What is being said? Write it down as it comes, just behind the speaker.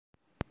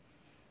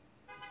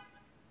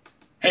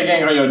Hey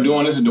gang, how y'all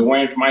doing? This is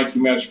Dwayne from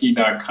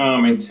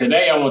ITMasterKey.com, and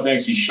today I want to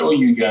actually show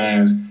you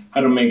guys how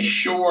to make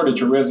sure that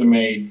your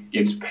resume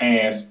gets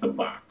past the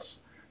bots.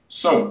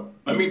 So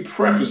let me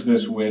preface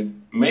this with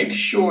make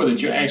sure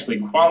that you're actually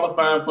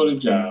qualified for the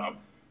job,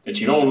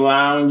 that you don't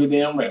lie on your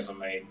damn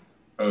resume,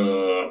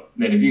 that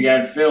if you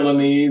got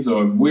felonies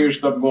or weird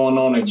stuff going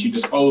on that you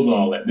dispose of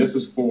all that. This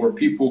is for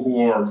people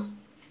who are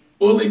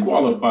fully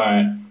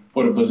qualified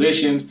for the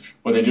positions,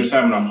 but they're just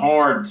having a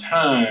hard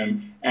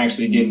time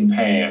actually getting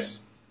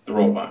past the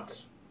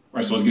robots. All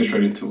right, so let's get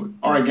straight into it.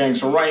 All right, gang,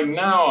 so right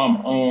now I'm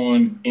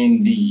on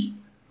Indeed.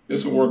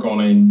 This will work on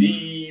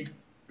Indeed,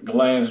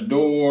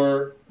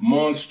 Glassdoor,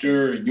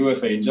 Monster,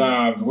 USA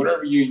Jobs,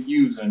 whatever you're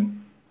using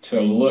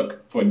to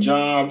look for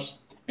jobs,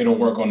 it'll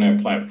work on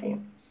that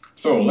platform.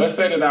 So let's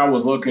say that I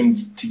was looking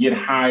to get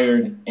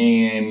hired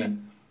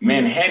in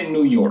Manhattan,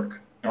 New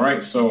York. All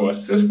right, so a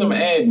system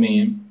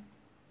admin,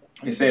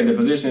 they said the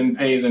position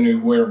pays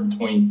anywhere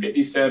between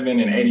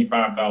 $57,000 and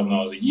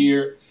 $85,000 a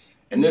year.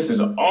 And this is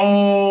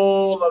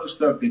all of the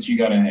stuff that you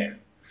gotta have.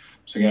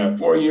 So you gotta have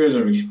 4 years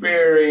of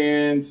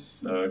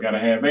experience, gotta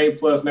have A+,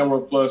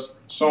 Network Plus,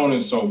 so on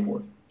and so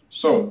forth.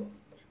 So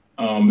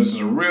this is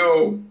a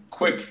real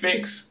quick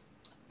fix.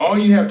 All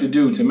you have to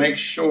do to make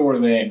sure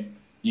that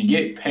you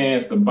get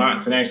past the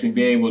bots and actually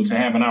be able to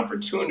have an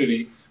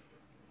opportunity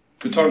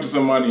to talk to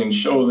somebody and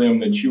show them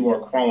that you are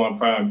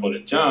qualified for the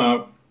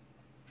job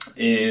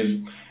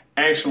is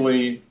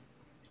actually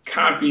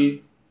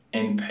copy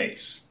and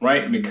paste,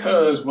 right?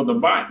 Because what the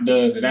bot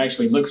does, it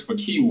actually looks for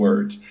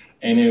keywords.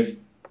 And if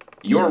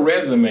your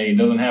resume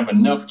doesn't have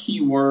enough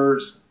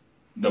keywords,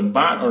 the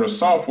bot or the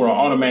software will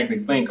automatically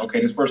think,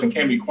 okay, this person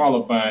can't be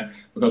qualified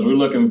because we're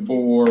looking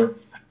for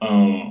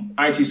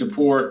IT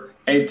support,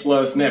 A+,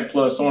 Net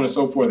Plus, so on and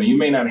so forth. And you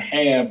may not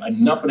have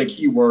enough of the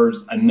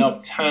keywords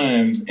enough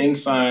times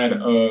inside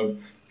of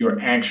your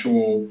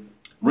actual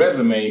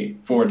resume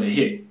for it to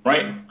hit,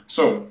 right?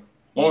 So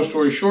long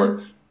story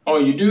short, all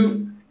you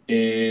do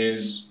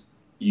is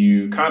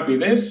you copy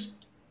this.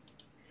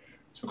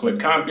 So click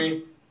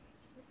copy,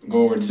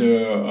 go over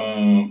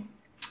to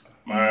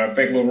my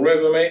fake little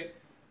resume.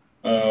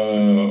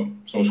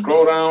 So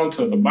scroll down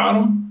to the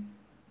bottom.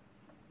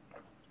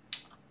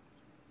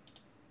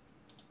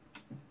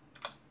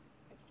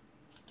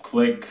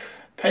 Click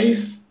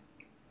paste.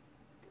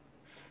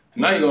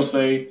 Now you're gonna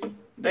say,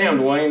 damn,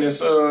 Dwayne,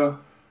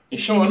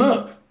 it's showing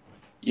up.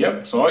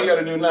 Yep, so all you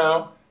gotta do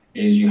now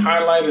is you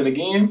highlight it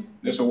again.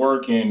 This will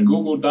work in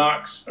Google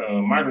Docs,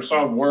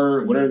 Microsoft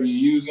Word, whatever you're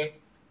using.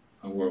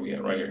 Where are we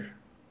at? Right here.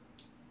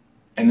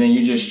 And then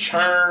you just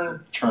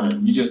churn.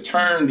 You just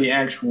turn the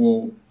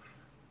actual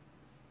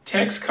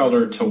text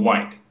color to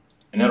white.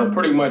 And that'll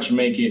pretty much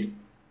make it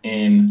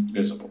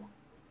invisible.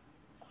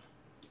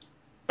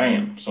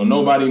 Bam. So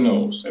nobody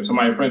knows. If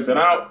somebody prints it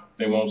out,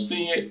 they won't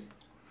see it.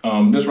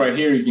 This right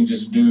here, you can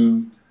just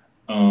do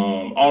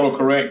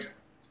autocorrect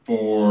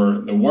for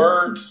the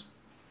words.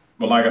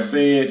 But like I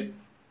said,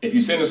 if you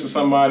send this to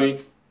somebody,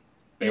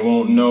 they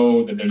won't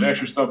know that there's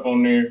extra stuff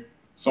on there,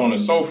 so on and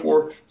so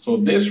forth. So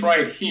this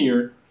right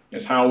here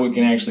is how we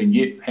can actually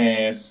get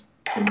past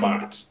the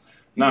bots.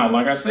 Now,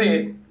 like I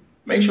said,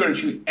 make sure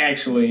that you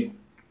actually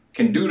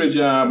can do the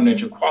job and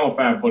that you're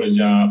qualified for the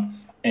job.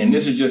 And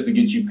this is just to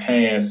get you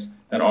past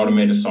that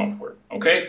automated software, okay?